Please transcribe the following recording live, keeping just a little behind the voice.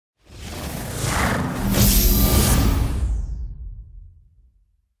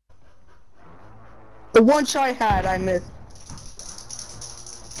The one shot I had, I missed.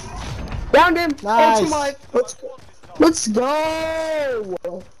 Downed him! Nice. Oh, 2 life! Let's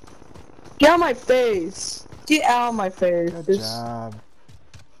go! Get out of my face! Get out of my face! Good job.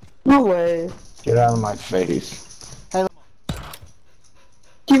 No way. Get out of my face. Hey,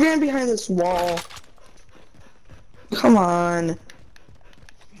 He ran behind this wall. Come on.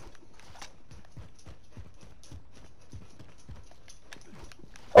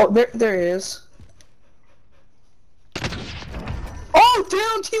 Oh, there he is. Oh,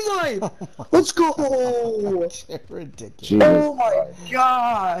 down, team life! Let's go! ridiculous. Oh my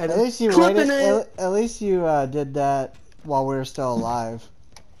god! At least you Clipping waited. it. At least you did that while we were still alive.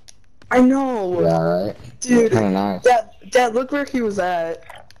 I know. Yeah, right. Dude, Kind of nice. Dad, look where he was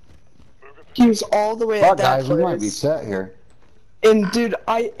at. He was all the way Oh, at that guys, place. we might be set here. And dude,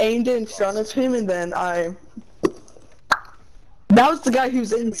 I aimed it in front of him, and then that was the guy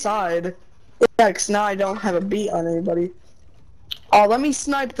who's inside. Yeah, 'cause now I don't have a beat on anybody. Oh, let me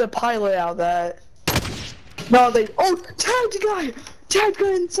snipe the pilot out of that. No, oh, tagged guy! Tagged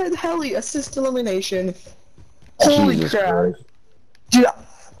guy inside the heli! Assist elimination. Holy Jesus crap. Christ. Dude,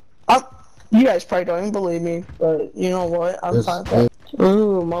 you guys probably don't even believe me, but you know what? I'm fine with that.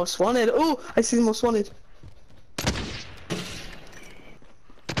 Ooh, most wanted. Ooh, I see the most wanted.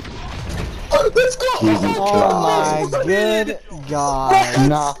 Oh, let's go! Jesus Oh my good god.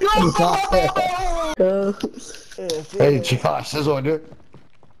 No, Hey, Josh, this is what I do.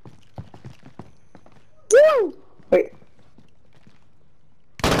 Woo! Wait.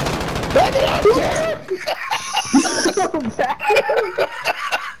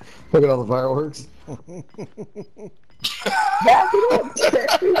 Look at all the fireworks. Back it up,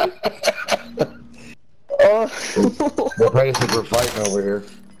 Oh. The price that we're fighting over here.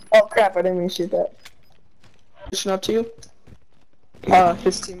 Oh crap! I didn't mean to shoot that. Pushing up to you.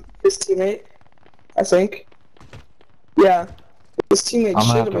 His teammate, I think. Yeah, his teammate I'm should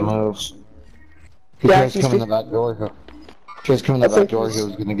gonna have have to been. move. He Yeah, tries to come in the back door. Tries to come in the back door. He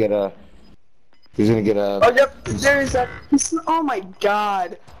was gonna get a. He's gonna get a. Oh yep, there is that. Oh my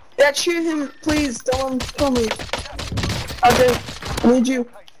god! Yeah, shoot him, please. Don't let him kill me. Okay, I need you.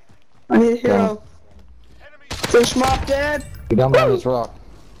 I need a hero. Finish him off, Dad. Get down behind this rock.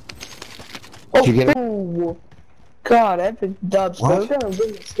 Oh, Did you get it? ooh. God, epic dubs, bro. What? We're gonna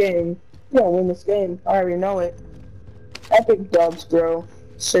win this game. We're gonna win this game. I already know it. Epic dubs, bro.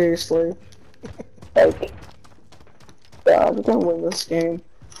 Seriously. Like, God, we're gonna win this game.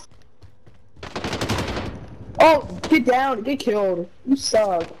 Oh, get down, get killed. You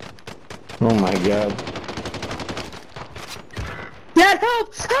suck. Oh my god. Dad,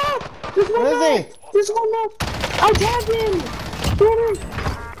 help! Help! There's one Where is more! he? There's one more! I tagged him! Get him!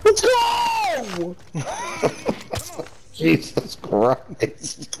 Let's go! Jesus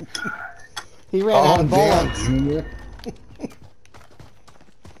Christ. He ran out of damn, bullets. Junior.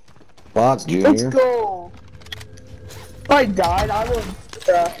 Fox Junior. Let's go! If I died, I would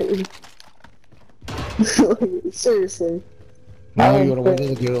die. Seriously. Now you would've went to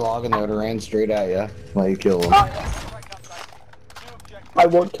the gulag and they would've ran straight at you while you kill him. I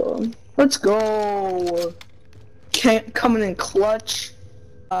would kill him. Let's go! Can't coming in clutch.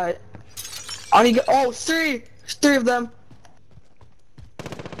 I need to oh, three of them.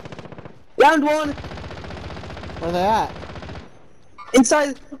 Round one. Where they at?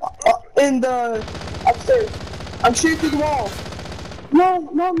 Inside, in the upstairs. I'm shooting through the wall. No,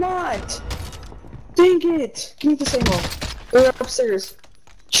 I'm not. Dang it! Give me the same wall. They're upstairs.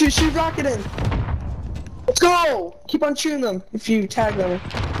 Shoot rocket in. Let's go! Keep on shooting them if you tag them.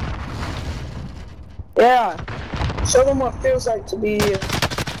 Yeah. Show them what it feels like to be.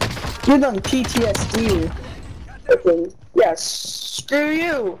 Give them PTSD. Okay. Yeah. Screw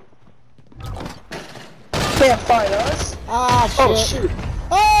you. Can't fight us. Ah, shit. Oh shoot.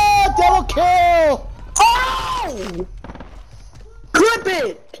 Oh, double kill! Oh! Clip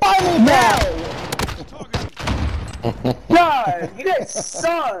it! Finally Now! back! God, you guys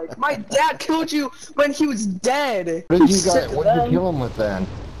suck! My dad killed you when he was dead! What did you kill him with then?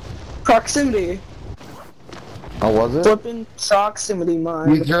 Proximity. Oh, was it? Flipping proximity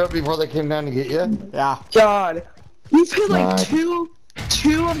mine. You threw it before they came down to get you? Yeah. God. We've hit like Nice. two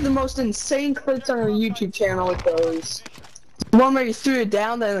of the most insane clips on our YouTube channel with those. One where you threw it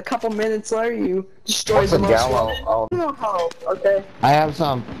down, then a couple minutes later you destroyed What's the a most gallow? wanted. Oh. No hope, okay. I have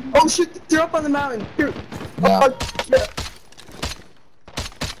some. Oh shoot, they're up on the mountain. Here. Yeah. Yeah.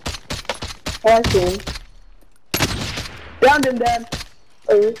 Oh, I see him. Downed him, Dad.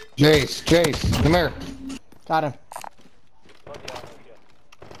 Oh, Chase, come here. Got him.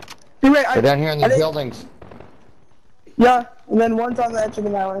 you're right, They're down here in these buildings. Yeah. And then one's on the edge of the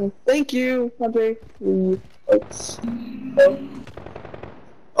mountain. Thank you, Andre. Oops. Oh.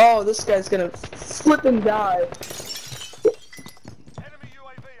 Oh, this guy's gonna flip and die. Enemy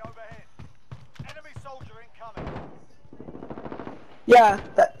UAV overhead. Enemy soldier incoming. Yeah,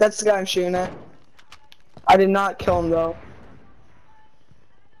 that's the guy I'm shooting at. I did not kill him though.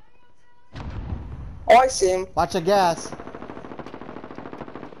 Oh, I see him. Watch the gas.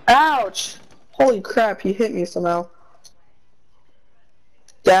 Ouch! Holy crap, he hit me somehow.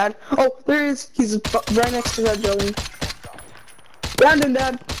 Dad? Oh, there he is. He's right next to that building. Downed him,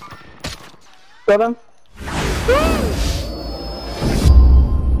 Dad. Got him. Woo!